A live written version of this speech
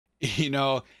You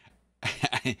know,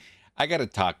 I got to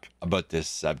talk about this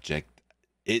subject.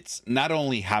 It's not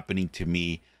only happening to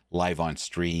me live on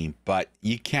stream, but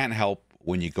you can't help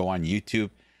when you go on YouTube.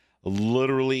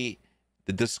 Literally,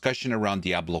 the discussion around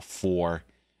Diablo 4,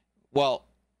 well,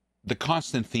 the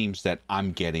constant themes that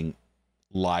I'm getting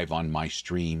live on my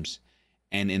streams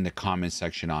and in the comment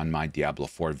section on my Diablo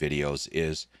 4 videos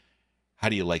is, how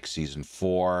do you like season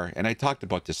 4? And I talked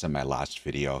about this in my last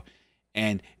video.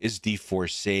 And is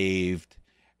D4 saved?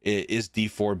 Is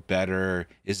D4 better?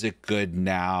 Is it good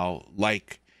now?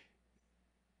 Like,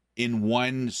 in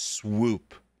one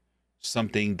swoop,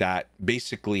 something that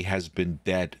basically has been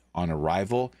dead on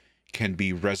arrival can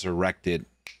be resurrected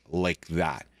like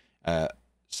that.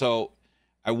 So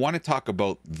I want to talk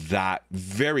about that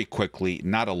very quickly,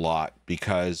 not a lot,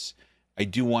 because I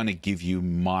do want to give you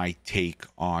my take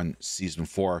on season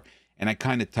 4. And I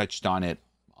kind of touched on it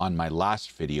on my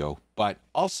last video, but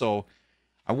also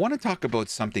I want to talk about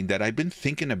something that I've been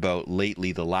thinking about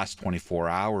lately, the last 24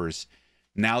 hours,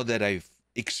 now that I've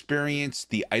experienced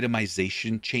the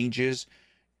itemization changes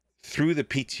through the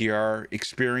PTR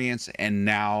experience and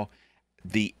now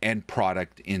the end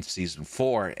product in season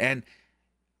 4. And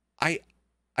I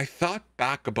I thought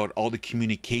back about all the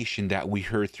communication that we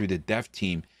heard through the dev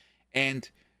team, and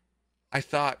I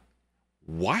thought,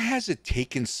 why has it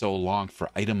taken so long for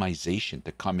itemization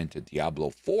to come into Diablo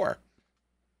 4?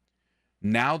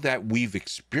 Now that we've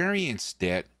experienced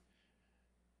it,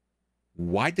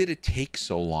 why did it take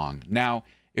so long? Now,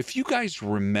 if you guys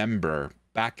remember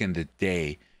back in the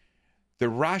day, the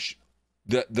rush,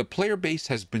 the player base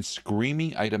has been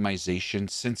screaming itemization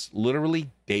since literally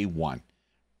day one.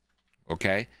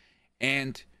 Okay,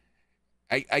 and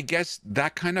I guess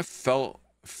that kind of fell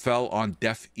on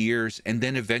deaf ears, and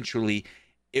then eventually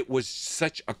it was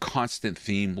such a constant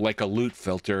theme, like a loot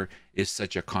filter is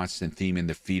such a constant theme in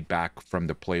the feedback from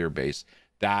the player base,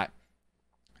 that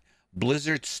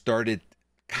Blizzard started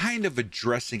kind of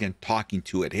addressing and talking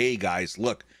to it. Hey guys,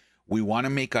 look, we want to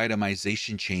make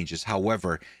itemization changes.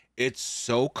 However, it's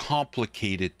so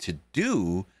complicated to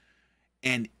do,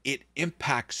 and it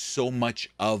impacts so much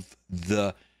of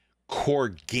the core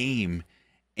game,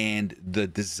 and the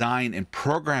design and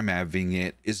programming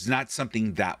it is not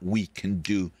something that we can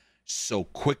do so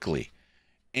quickly.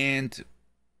 And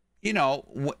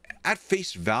at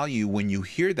face value, when you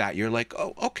hear that, you're like,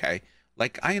 oh, okay,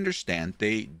 like I understand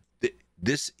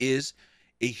this is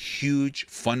a huge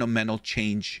fundamental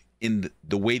change in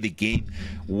the way the game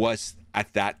was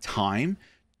at that time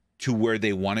to where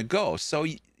they want to go. So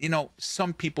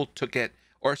some people took it,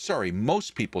 or sorry,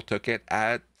 most people took it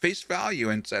at face value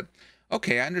and said,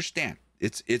 okay, I understand,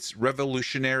 it's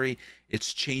revolutionary,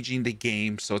 it's changing the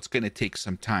game, so it's going to take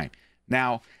some time.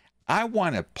 Now I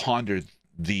want to ponder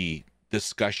the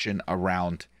discussion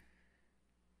around,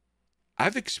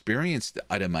 I've experienced the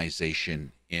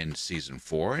itemization in season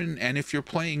 4, and if you're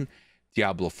playing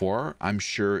Diablo 4, I'm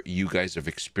sure you guys have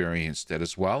experienced it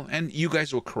as well, and you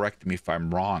guys will correct me if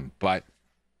I'm wrong, but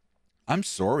I'm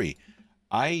sorry,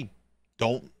 I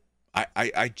don't,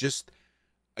 I just,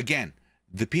 again,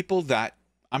 the people that,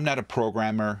 I'm not a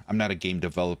programmer, I'm not a game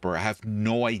developer, I have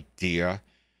no idea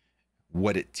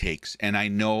what it takes, and I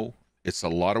know it's a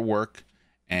lot of work,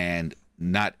 and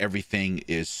not everything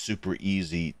is super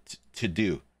easy to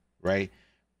do, right?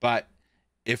 But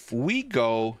if we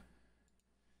go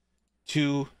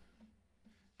to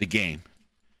the game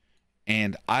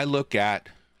and I look at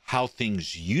how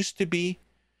things used to be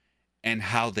and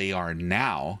how they are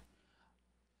now,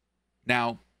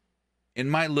 in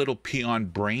my little peon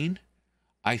brain,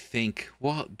 I think,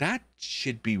 well, that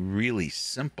should be really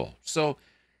simple. So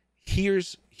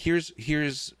here's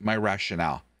my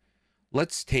rationale.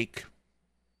 Let's take,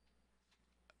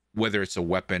 whether it's a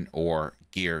weapon or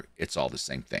gear, it's all the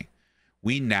same thing.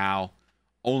 We now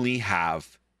only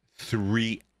have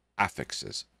 3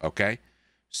 affixes, okay?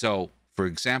 So, for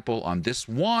example, on this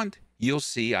wand, you'll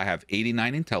see I have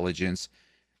 89 intelligence,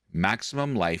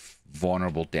 maximum life,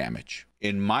 vulnerable damage.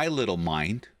 In my little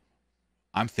mind,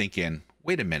 I'm thinking,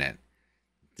 wait a minute,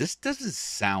 this doesn't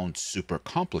sound super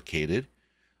complicated.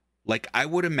 Like I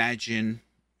would imagine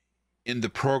in the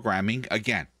programming,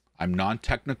 again, I'm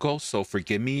non-technical, so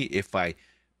forgive me if I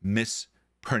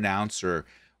mispronounce or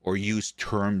use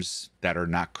terms that are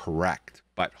not correct,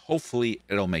 but hopefully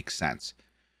it'll make sense.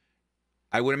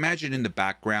 I would imagine in the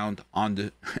background on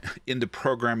the in the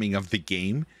programming of the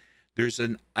game, there's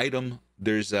an item,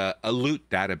 there's a loot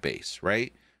database,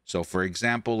 right? So for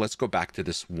example, let's go back to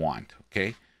this wand,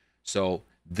 okay? So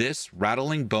this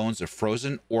rattling bones of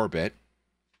frozen orbit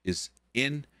is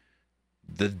in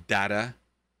the data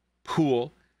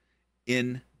pool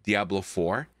in Diablo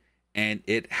 4, and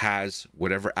it has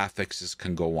whatever affixes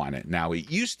can go on it. Now, it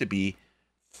used to be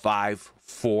 5,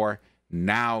 4,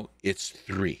 now it's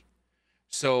 3.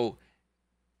 So,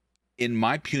 in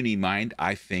my puny mind,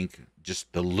 I think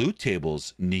just the loot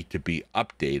tables need to be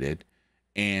updated,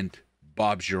 and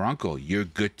Bob's your uncle. You're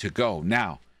good to go.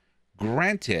 Now,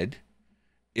 granted,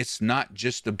 it's not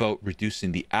just about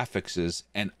reducing the affixes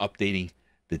and updating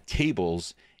the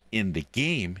tables in the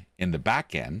game in the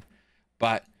back end,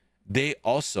 but they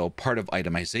also, part of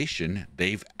itemization,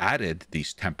 they've added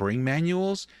these tempering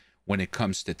manuals when it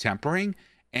comes to tempering,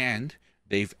 and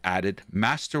they've added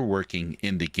masterworking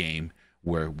in the game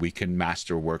where we can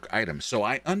masterwork items. So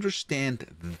I understand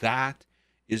that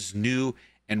is new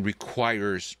and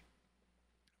requires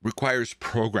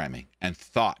programming and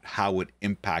thought how it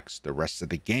impacts the rest of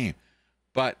the game.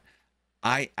 But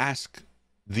I ask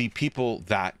the people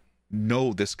that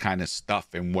know this kind of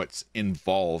stuff and what's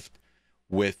involved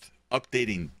with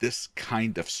updating this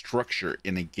kind of structure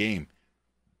in a game,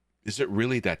 is it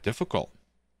really that difficult?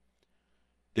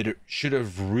 That it should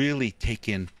have really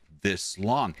taken this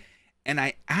long? And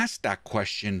I ask that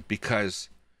question because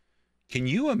can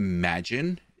you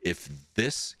imagine if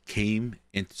this came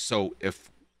in? So if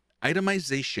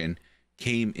itemization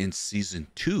came in season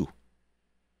 2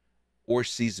 or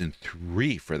season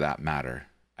 3 for that matter,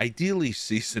 ideally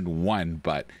season 1,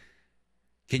 but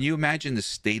can you imagine the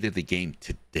state of the game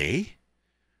today?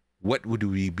 What would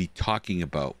we be talking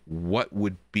about? What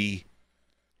would be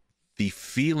the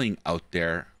feeling out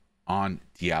there on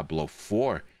Diablo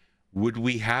 4? Would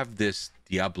we have this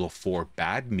Diablo 4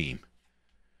 bad meme?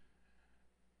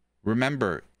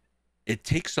 Remember, it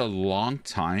takes a long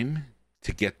time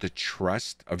to get the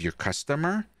trust of your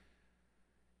customer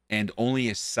and only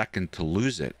a second to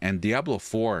lose it. And Diablo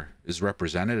 4 is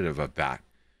representative of that.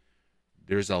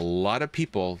 There's a lot of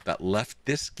people that left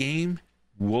this game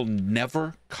will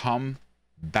never come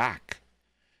back.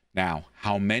 Now,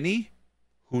 how many?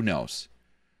 Who knows?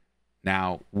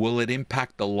 Now, will it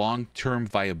impact the long-term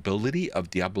viability of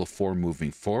Diablo 4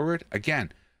 moving forward?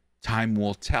 Again, time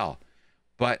will tell.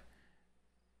 But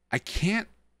I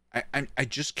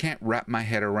just can't wrap my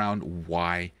head around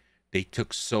why they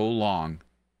took so long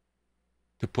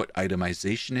to put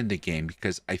itemization in the game,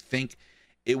 because I think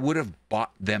it would have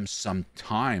bought them some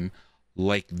time,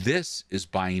 like this is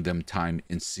buying them time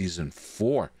in season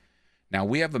 4. Now,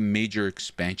 we have a major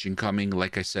expansion coming,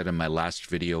 like I said in my last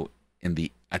video,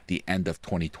 at the end of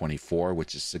 2024,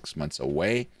 which is 6 months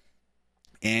away.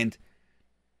 And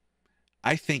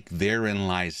I think therein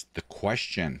lies the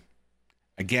question.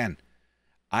 Again,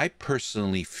 I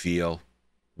personally feel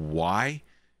why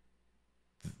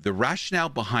the rationale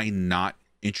behind not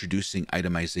introducing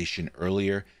itemization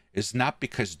earlier is not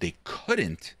because they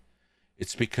couldn't,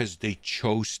 it's because they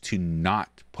chose to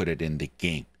not put it in the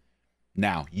game.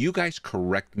 Now, you guys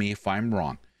correct me if I'm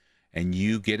wrong, and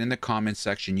you get in the comment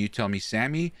section, you tell me,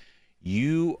 Sammy,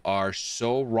 you are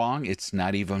so wrong, it's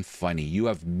not even funny. You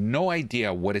have no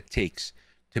idea what it takes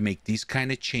to make these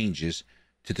kind of changes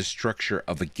to the structure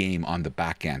of a game on the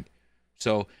back end.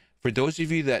 So for those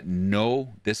of you that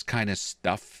know this kind of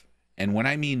stuff, and when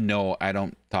I mean know, I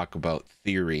don't talk about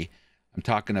theory, I'm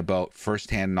talking about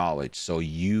firsthand knowledge. So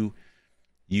you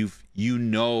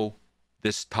know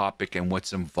this topic and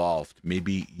what's involved.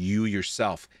 Maybe you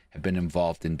yourself have been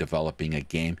involved in developing a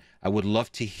game. I would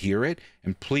love to hear it,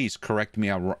 and please correct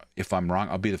me if I'm wrong.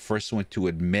 I'll be the first one to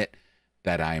admit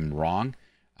that I'm wrong.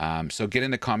 So get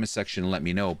in the comment section and let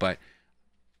me know. But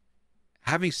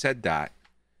having said that,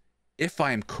 if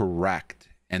I am correct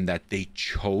and that they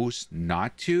chose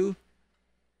not to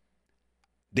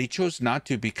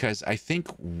because I think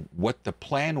what the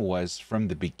plan was from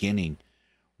the beginning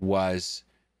was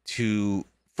to,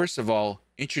 first of all,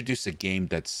 introduce a game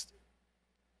that's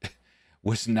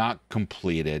was not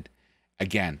completed,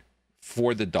 again,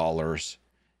 for the dollars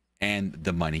and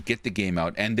the money. Get the game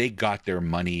out, and they got their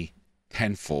money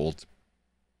tenfold.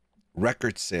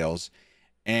 Record sales.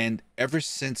 And ever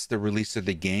since the release of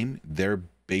the game, they're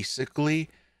basically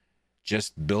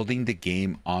just building the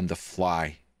game on the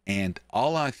fly. And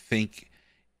all I think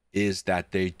is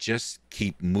that they just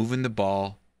keep moving the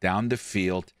ball down the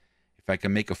field. If I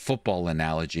can make a football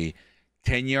analogy,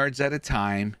 10 yards at a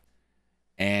time.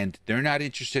 And they're not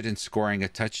interested in scoring a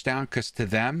touchdown, because to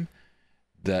them,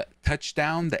 the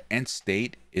touchdown, the end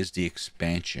state, is the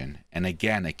expansion. And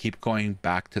again, I keep going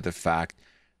back to the fact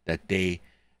that they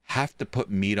have to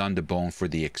put meat on the bone for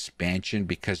the expansion,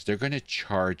 because they're going to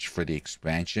charge for the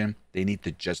expansion. They need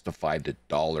to justify the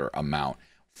dollar amount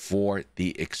for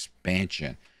the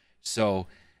expansion. So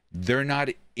they're not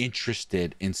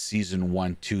interested in season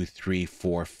 1, 2, 3,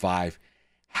 4, 5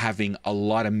 having a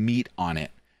lot of meat on it.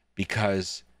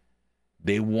 because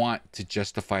they want to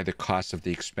justify the cost of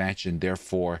the expansion,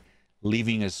 therefore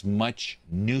leaving as much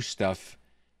new stuff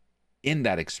in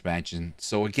that expansion.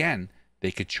 So again,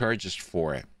 they could charge us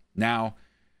for it. Now,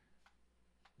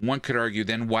 one could argue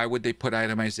then, why would they put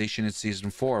itemization in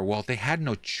Season 4? Well, they had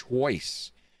no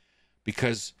choice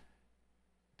because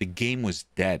the game was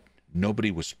dead.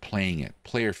 Nobody was playing it.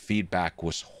 Player feedback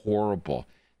was horrible.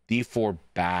 D4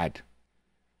 bad.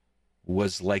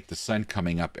 Was like the sun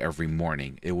coming up every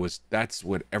morning. That's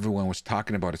what everyone was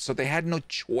talking about. So they had no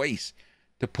choice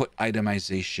to put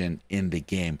itemization in the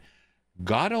game.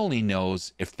 God only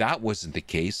knows if that wasn't the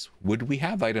case, would we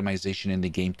have itemization in the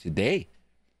game today?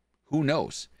 Who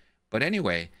knows? But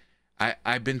anyway,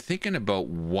 I've been thinking about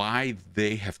why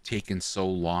they have taken so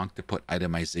long to put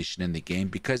itemization in the game,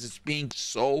 because it's being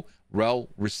so well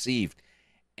received.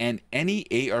 And any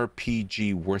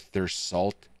ARPG worth their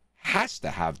salt has to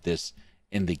have this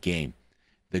in the game.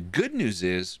 The good news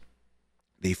is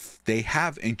they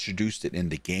have introduced it in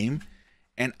the game,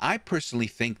 and I personally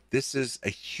think this is a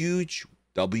huge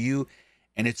W,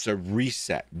 and it's a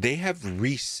reset. They have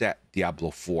reset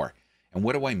Diablo 4. And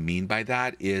what do I mean by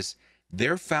that is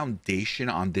their foundation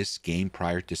on this game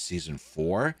prior to Season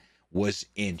 4 was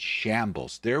in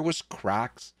shambles. There was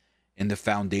cracks in the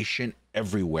foundation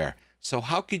everywhere. So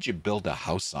how could you build a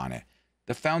house on it?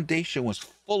 The foundation was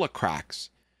full of cracks.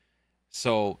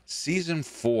 So Season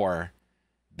 4,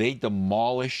 they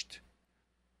demolished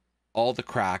all the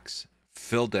cracks,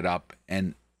 filled it up,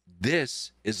 and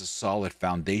this is a solid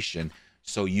foundation.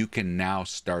 So you can now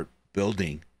start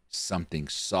building something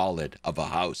solid of a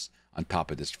house on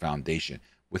top of this foundation.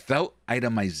 Without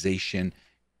itemization,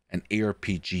 an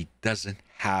ARPG doesn't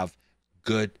have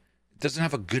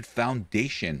a good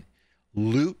foundation.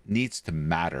 Loot needs to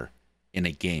matter in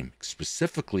a game,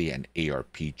 specifically an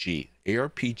ARPG.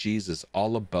 ARPGs is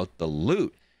all about the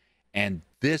loot, and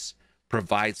this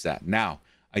provides that. Now,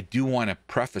 I do want to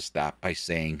preface that by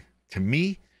saying, to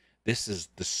me, this is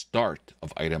the start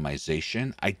of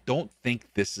itemization. I don't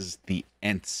think this is the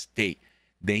end state.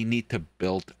 They need to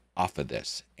build off of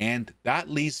this. And that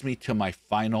leads me to my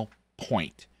final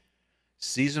point.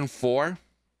 Season 4,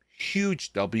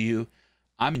 huge W.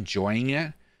 I'm enjoying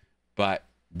it, but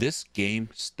this game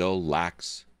still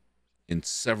lacks in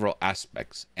several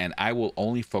aspects, and I will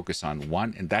only focus on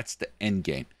one, and that's the end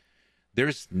game.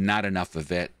 There's not enough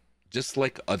of it, just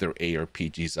like other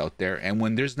ARPGs out there. And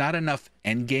when there's not enough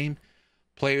end game,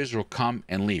 players will come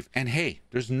and leave. And hey,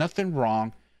 there's nothing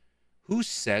wrong. Who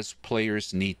says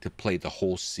players need to play the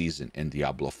whole season in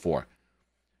Diablo 4?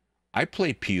 I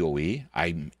play PoE.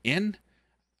 I'm in.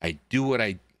 I do what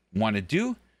I want to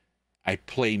do. I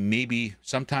play, maybe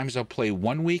sometimes I'll play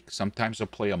 1 week, sometimes I'll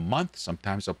play a month,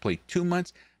 sometimes I'll play 2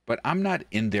 months, but I'm not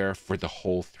in there for the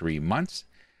whole 3 months.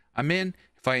 I'm in.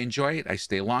 If I enjoy it, I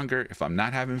stay longer. If I'm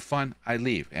not having fun, I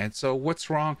leave. And so what's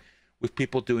wrong with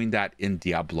people doing that in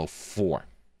Diablo 4?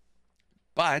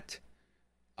 But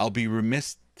I'll be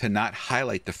remiss to not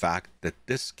highlight the fact that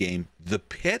this game, the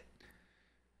pit,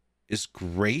 is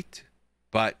great,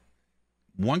 but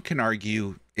one can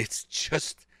argue it's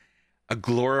just a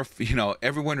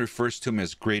everyone refers to them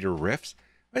as greater rifts.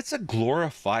 It's a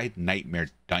glorified nightmare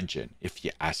dungeon, if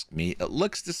you ask me. It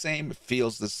looks the same, it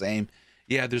feels the same.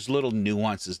 Yeah, there's little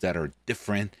nuances that are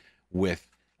different with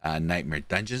nightmare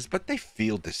dungeons, but they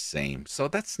feel the same. So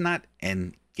that's not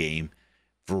end game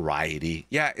variety.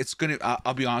 Yeah, it's gonna,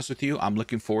 I'll be honest with you, I'm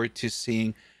looking forward to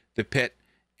seeing the pit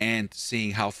and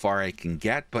seeing how far I can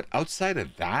get. But outside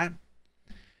of that,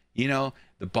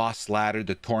 the boss ladder,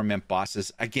 the torment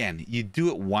bosses, again, you do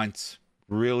it once,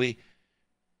 really,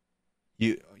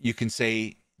 you can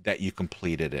say that you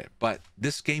completed it. But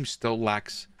this game still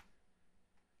lacks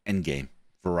end game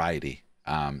variety.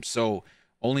 So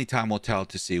only time will tell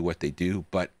to see what they do.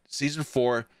 But Season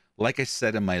 4, like I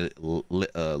said in my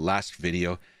last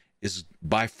video, is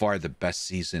by far the best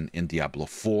season in Diablo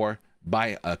 4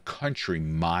 by a country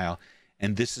mile.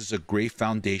 And this is a great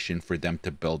foundation for them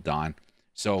to build on.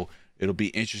 So it'll be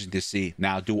interesting to see.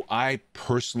 Now, do I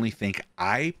personally think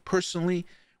I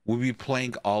will be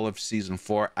playing all of Season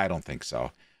 4? I don't think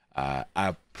so.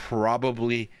 I'll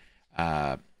probably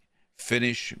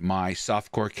finish my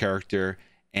softcore character,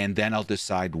 and then I'll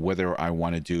decide whether I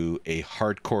want to do a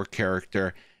hardcore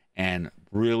character. And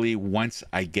really, once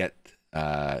I get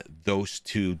those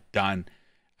two done,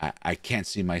 I can't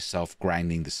see myself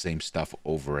grinding the same stuff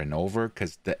over and over,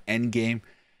 because the end game,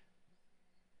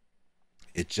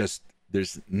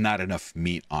 there's not enough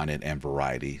meat on it and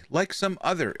variety, like some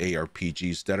other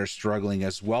ARPGs that are struggling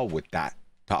as well with that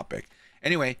topic.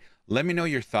 Anyway, let me know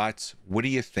your thoughts. What do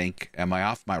you think? Am I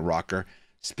off my rocker?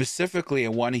 Specifically, I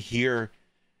want to hear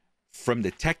from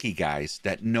the techie guys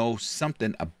that know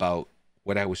something about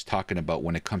what I was talking about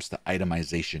when it comes to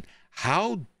itemization.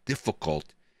 How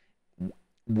difficult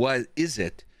is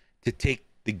it to take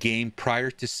the game prior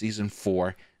to season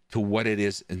 4 to what it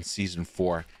is in season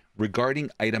 4 regarding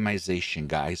itemization,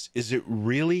 guys? Is it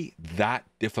really that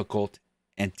difficult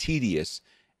and tedious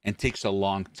and takes a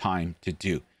long time to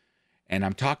do? And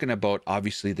I'm talking about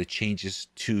obviously the changes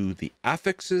to the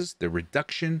affixes, the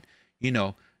reduction,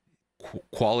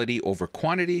 quality over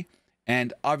quantity,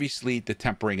 and obviously the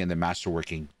tempering and the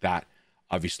masterworking that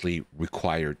obviously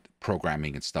required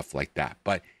programming and stuff like that.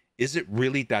 But is it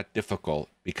really that difficult?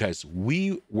 Because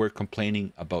we were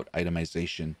complaining about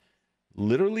itemization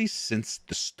literally since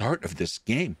the start of this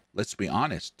game, let's be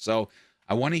honest. So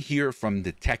I want to hear from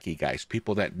the techie guys,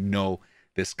 people that know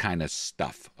this kind of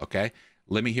stuff, okay?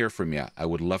 Let me hear from you. I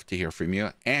would love to hear from you.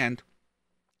 And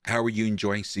how are you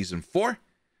enjoying season 4?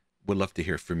 Would love to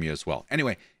hear from you as well.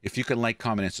 Anyway, if you can like,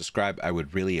 comment, and subscribe, I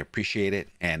would really appreciate it.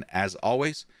 And as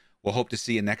always, we'll hope to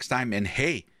see you next time. And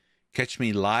hey, catch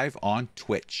me live on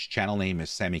Twitch. Channel name is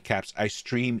SamyCaps. I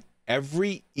stream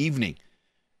every evening.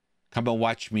 Come and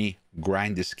watch me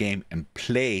grind this game and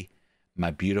play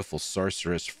my beautiful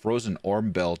Sorceress Frozen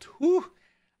Orb build. Whew,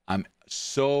 I'm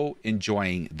so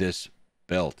enjoying this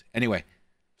build. Anyway,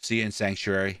 see you in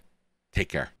Sanctuary. Take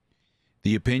care.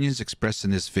 The opinions expressed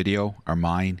in this video are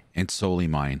mine and solely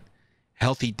mine.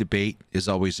 Healthy debate is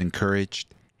always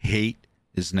encouraged. Hate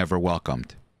is never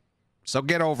welcomed. So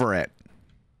get over it.